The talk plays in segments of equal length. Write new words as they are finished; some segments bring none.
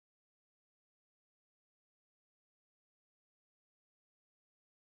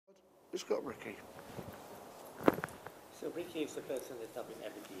He's got Ricky. So Ricky is the person that's helping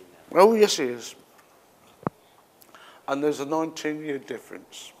everything now? Oh, yes, he is. And there's a 19-year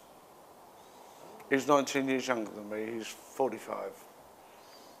difference. He's 19 years younger than me. He's 45.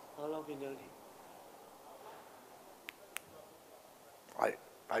 How long have you known him?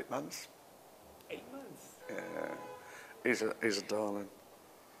 8 months. 8 months? Yeah. He's a darling.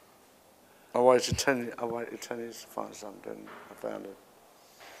 I waited 10 years to find something. I found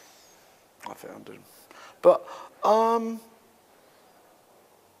him. But on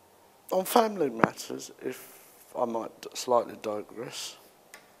family matters, if I might slightly digress,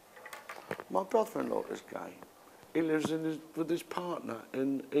 my brother-in-law is gay. He lives with his partner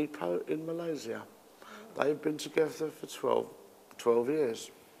in Ipoh in Malaysia. They've been together for 12 years.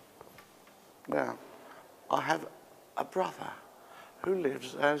 Now, I have a brother who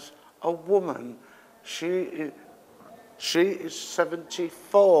lives as a woman. She is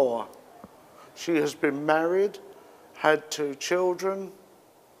 74. She has been married, had 2 children.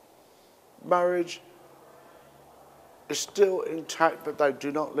 Marriage is still intact, but they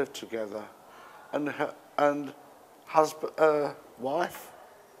do not live together. And wife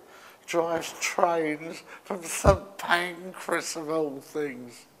drives trains from St Pancras of all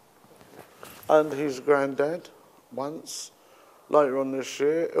things. And his granddad, once, later on this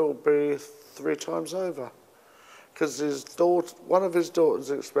year, it will be 3 times over. Because one of his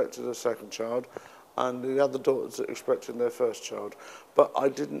daughters expected a second child, and the other daughters expecting their first child. But I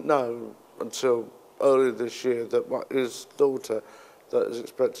didn't know until earlier this year that his daughter, that is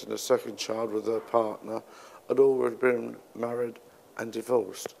expecting a second child with her partner, had already been married and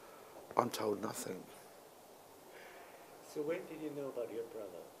divorced. I'm told nothing. So when did you know about your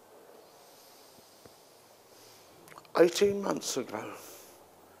brother? 18 months ago.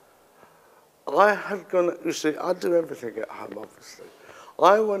 I had gone, you see, I do everything at home, obviously.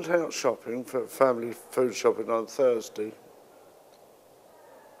 I went out shopping for family food shopping on Thursday.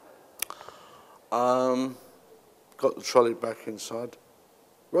 Got the trolley back inside.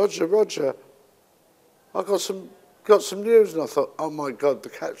 Roger, I got some news, and I thought, oh my God, the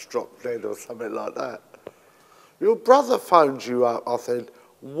cat's dropped dead or something like that. Your brother phoned you up. I said,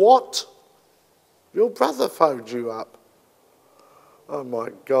 what? Your brother phoned you up? Oh my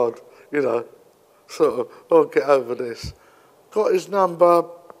God, you know, sort of, I'll get over this. Got his number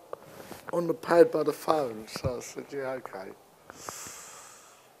on the pad by the phone, so I said, yeah, okay.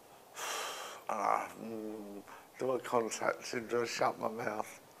 Do I contact him? Do I shut my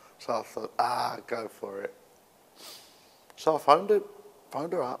mouth? So I thought, go for it. So I phoned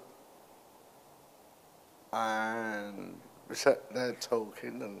her up, and we sat there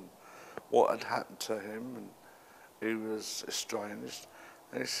talking and what had happened to him, and he was estranged.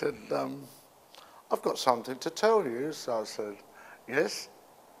 And he said, I've got something to tell you. So I said, yes?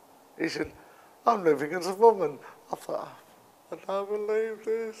 He said, I'm living as a woman. I thought, I don't believe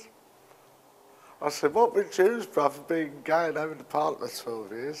this. I said, what with June's brother being gay and having a partner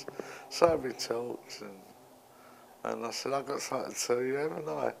 12 years? So we talked, and I said, I've got something to tell you, haven't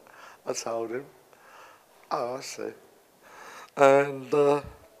I? I told him. Oh, I see. And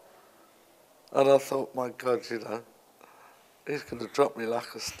I thought, my God, you know, he's going to drop me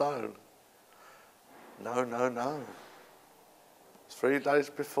like a stone. No. 3 days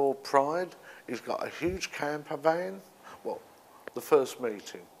before Pride, he's got a huge camper van. Well, the first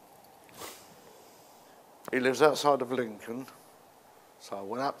meeting. He lives outside of Lincoln, so I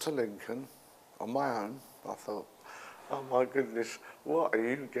went up to Lincoln on my own. I thought, oh my goodness, what are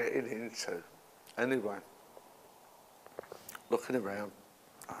you getting into? Anyway, looking around,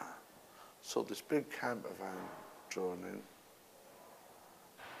 saw this big camper van drawn in.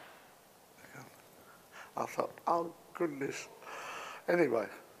 I thought, oh goodness. Anyway,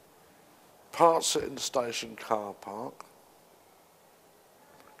 parks it in the station car park,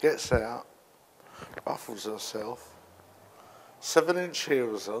 gets out, ruffles herself, 7-inch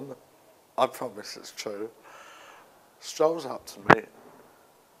heels on, I promise it's true, strolls up to me,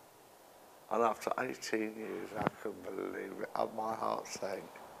 and after 18 years, I couldn't believe it, and my heart sank.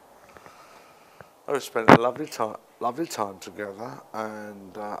 We spent a lovely time together,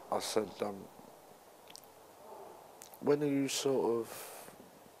 and I said, when are you sort of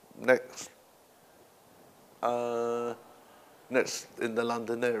next in the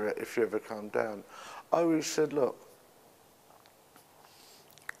London area, if you ever come down? Oh, he said, look,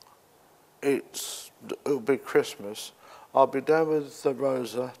 it'll be Christmas. I'll be down with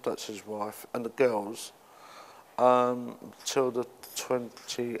Rosa, that's his wife, and the girls till the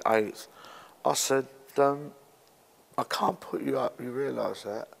 28th. I said, I can't put you up, you realise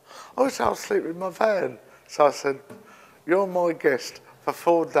that? I said, I'll sleep in my van. So I said, you're my guest, for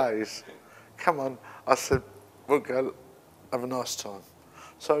 4 days. Come on. I said, we'll go have a nice time.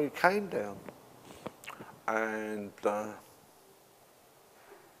 So he came down and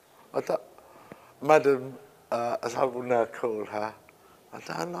Madam, as I will now call her, I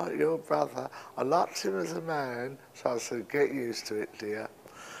don't like your brother. I liked him as a man. So I said, get used to it, dear.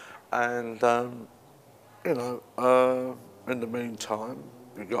 And, you know, in the meantime,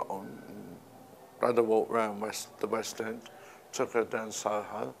 we got on, had a walk around the West End, took her down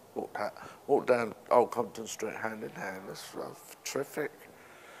Soho, walked down Old Compton Street hand in hand. This was terrific.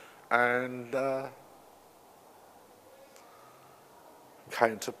 And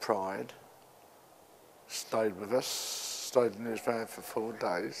came to Pride, stayed with us, stayed in his van for 4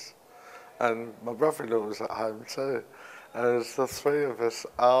 days. And my brother-in-law was at home too. And there's the three of us,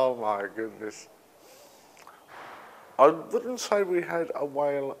 oh my goodness. I wouldn't say we had a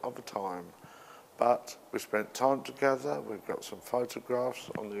whale of a time, but we spent time together. We've got some photographs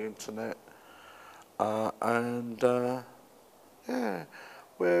on the internet. Yeah,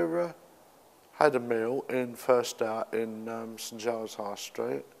 we had a meal in First Out in St Giles High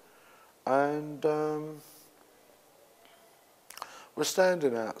Street. And we're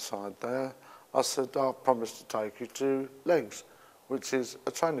standing outside there. I said, I promised to take you to Legs, which is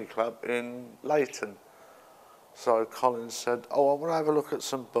a training club in Leighton. So Colin said, oh, I want to have a look at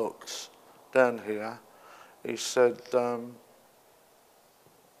some books down here. He said, I'm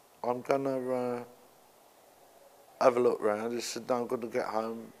going to have a look round. He said, no, I'm going to get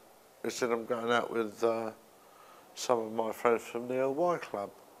home. He said, I'm going out with some of my friends from the LY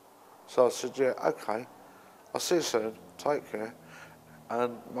club. So I said, yeah, okay. I'll see you soon. Take care.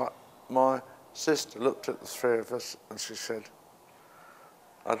 And my sister looked at the three of us and she said,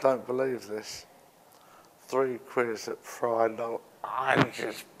 I don't believe this. 3 queers at Pride night. I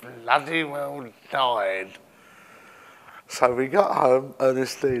just bloody well died. So we got home,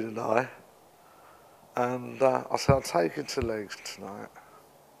 Ernestine and I said, I'll take you to Legs tonight.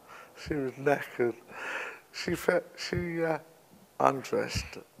 She was knackered. She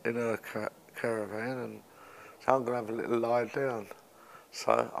undressed in her caravan and said, I'm going to have a little lie down.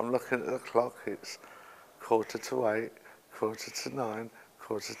 So I'm looking at the clock, it's 8:45, 9:15,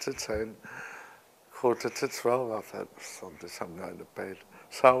 10:15, 11:45. I thought, I'm going to bed.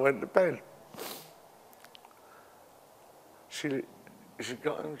 So I went to bed. She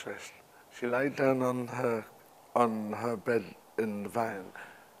got undressed. She lay down on her bed in the van,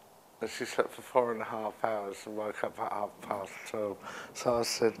 and she slept for 4.5 hours and woke up at 12:30. So I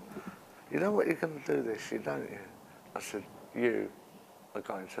said, you know what you're going to do this year, don't you? I said, you are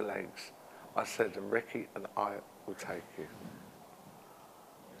going to Legs. I said, and Ricky and I will take you.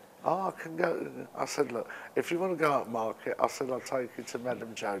 Oh, I can go. I said, look, if you want to go up market, I said, I'll take you to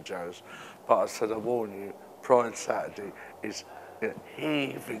Madam Jojo's. But I said, I warn you, Pride Saturday is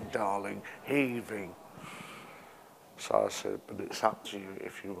heaving, darling, heaving. So I said, but it's up to you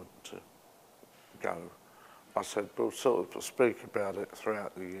if you want to go. I said, we'll sort of speak about it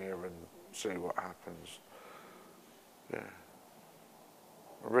throughout the year and see what happens. Yeah.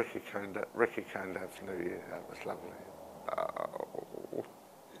 Ricky came down for New Year. That was lovely. Oh.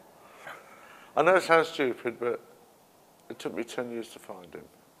 I know it sounds stupid, but it took me 10 years to find him,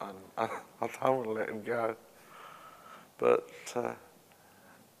 and I don't want to let him go. But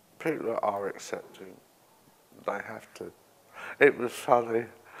people are accepting. They have to. It was funny.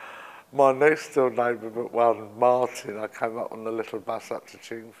 My next door neighbour but one, Martin, I came up on the little bus up to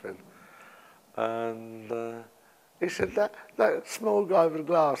Chingford, and he said, that small guy with the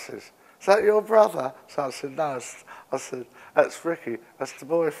glasses, is that your brother? So I said, no. I said, that's Ricky, that's the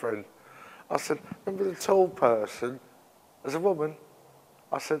boyfriend. I said, remember the tall person? There's a woman.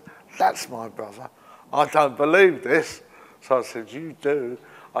 I said, that's my brother. I don't believe this. So I said, you do.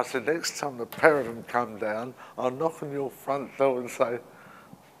 I said, next time the pair of them come down, I'll knock on your front door and say,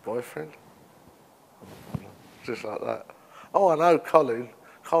 boyfriend? Just like that. Oh, I know Colin.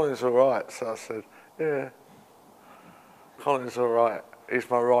 Colin's all right. So I said, yeah. Colin's all right. He's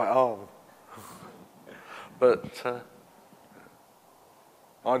my right arm. But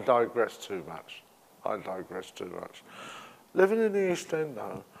I digress too much. Living in the East End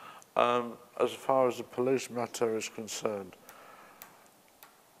though, as far as the police matter is concerned,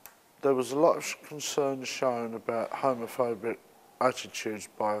 there was a lot of concern shown about homophobic attitudes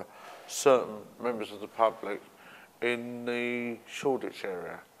by certain members of the public in the Shoreditch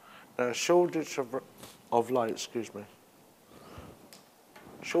area. Now, Shoreditch of late has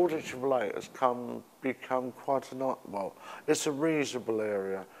become quite a it's a reasonable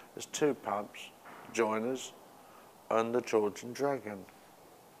area. There's 2 pubs, Joiners and the George and Dragon.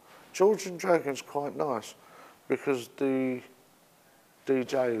 George and Dragon's quite nice because the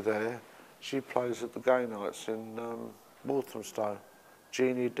DJ there. She plays at the gay nights in Walthamstow,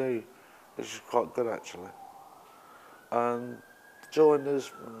 Jeannie D, which is quite good actually. And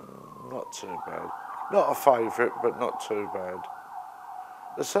joiners, not too bad. Not a favourite, but not too bad.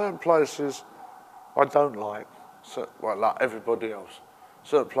 There's certain places I don't like, so, well, like everybody else.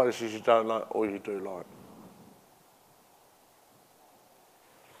 Certain places you don't like or you do like.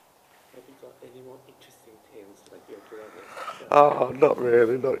 Have you got any more interesting tales like your brother? Oh, not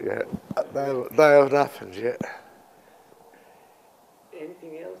really, not yet. They haven't happened yet.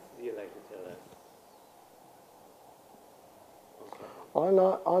 Anything else you'd like to tell us?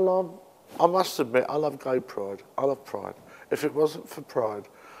 I must admit, I love gay pride. I love pride. If it wasn't for pride,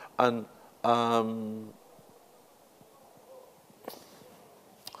 and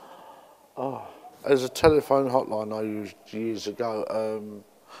there's a telephone hotline I used years ago,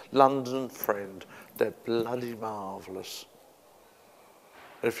 London Friend. They're bloody marvellous.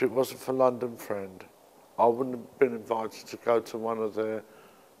 If it wasn't for London Friend, I wouldn't have been invited to go to one of their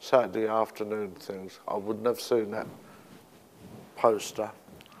Saturday afternoon things. I wouldn't have seen that poster,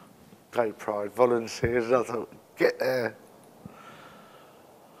 Gay Pride, volunteers. I thought, get there.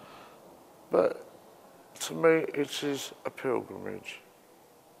 But to me, it is a pilgrimage.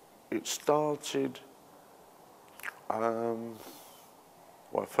 It started,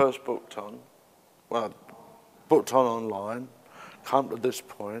 first booked on online, come to this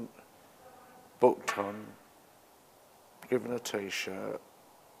point, booked on, given a T-shirt,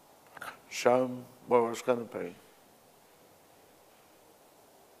 shown where I was going to be.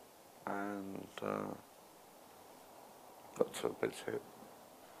 And got to a bit hit.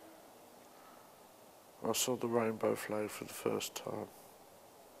 I saw the rainbow flag for the first time.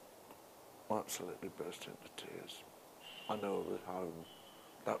 I absolutely burst into tears. I knew I was home.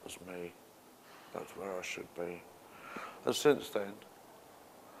 That was me. That's where I should be. And since then,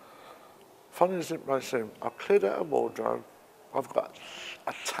 funny as it may seem, I've cleared out a wardrobe. I've got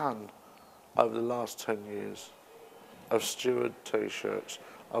a ton over the last 10 years of steward T-shirts.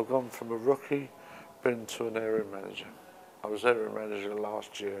 I've gone from a rookie, been to an area manager. I was area manager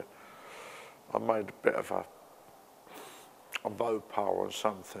last year. I made a bit of a faux pas or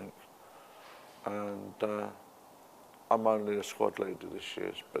something. And I'm only a squad leader this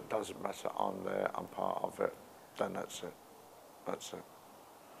year, but it doesn't matter. I'm there, I'm part of it. Then that's it. That's it.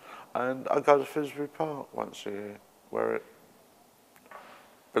 And I go to Finsbury Park once a year, where it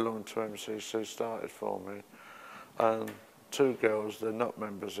belonged to MCC, started for me. And two girls, they're not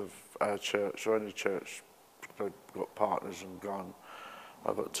members of our church or any church, they've got partners and gone.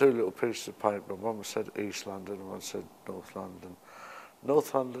 I've got two little pieces of paper, one said East London and one said North London.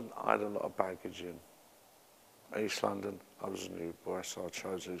 North London, I had a lot of baggage in. East London, I was a new boy, so I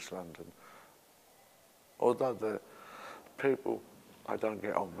chose East London. Although the people I don't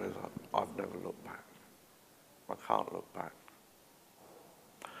get on with, I've never looked back. I can't look back.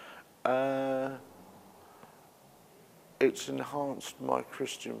 It's enhanced my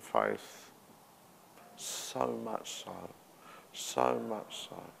Christian faith so much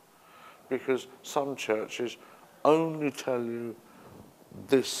so. Because some churches only tell you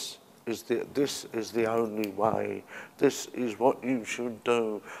this is the only way, this is what you should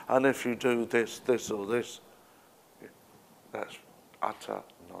do, and if you do this, this or this, that's utter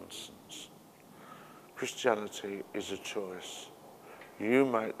nonsense. Christianity is a choice. You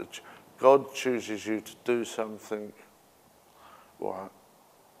make the God chooses you to do something, right?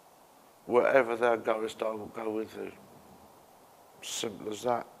 Wherever thou goest, I will go with thee. Simple as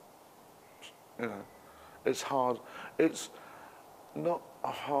that. You know, it's hard. It's not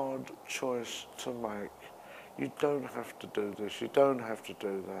a hard choice to make. You don't have to do this. You don't have to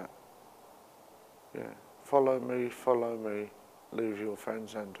do that. Yeah. Follow me. Leave your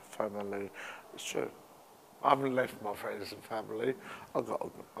friends and family. It's true. I haven't left my friends and family. I've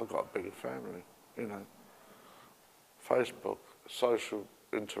got a bigger family. You know. Facebook, social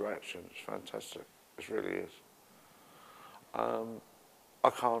interaction is fantastic. It really is. I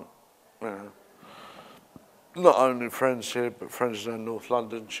can't, you know, not only friends here, but friends in the North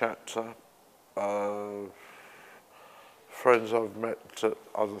London chapter, friends I've met at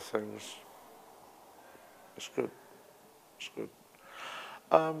other things. It's good. It's good.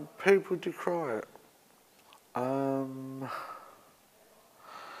 People decry it.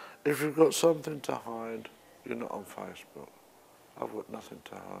 If you've got something to hide, you're not on Facebook. I've got nothing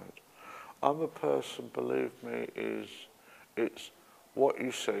to hide. I'm a person, believe me, it's what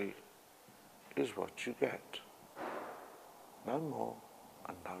you see is what you get. No more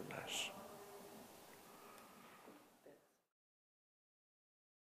and no less.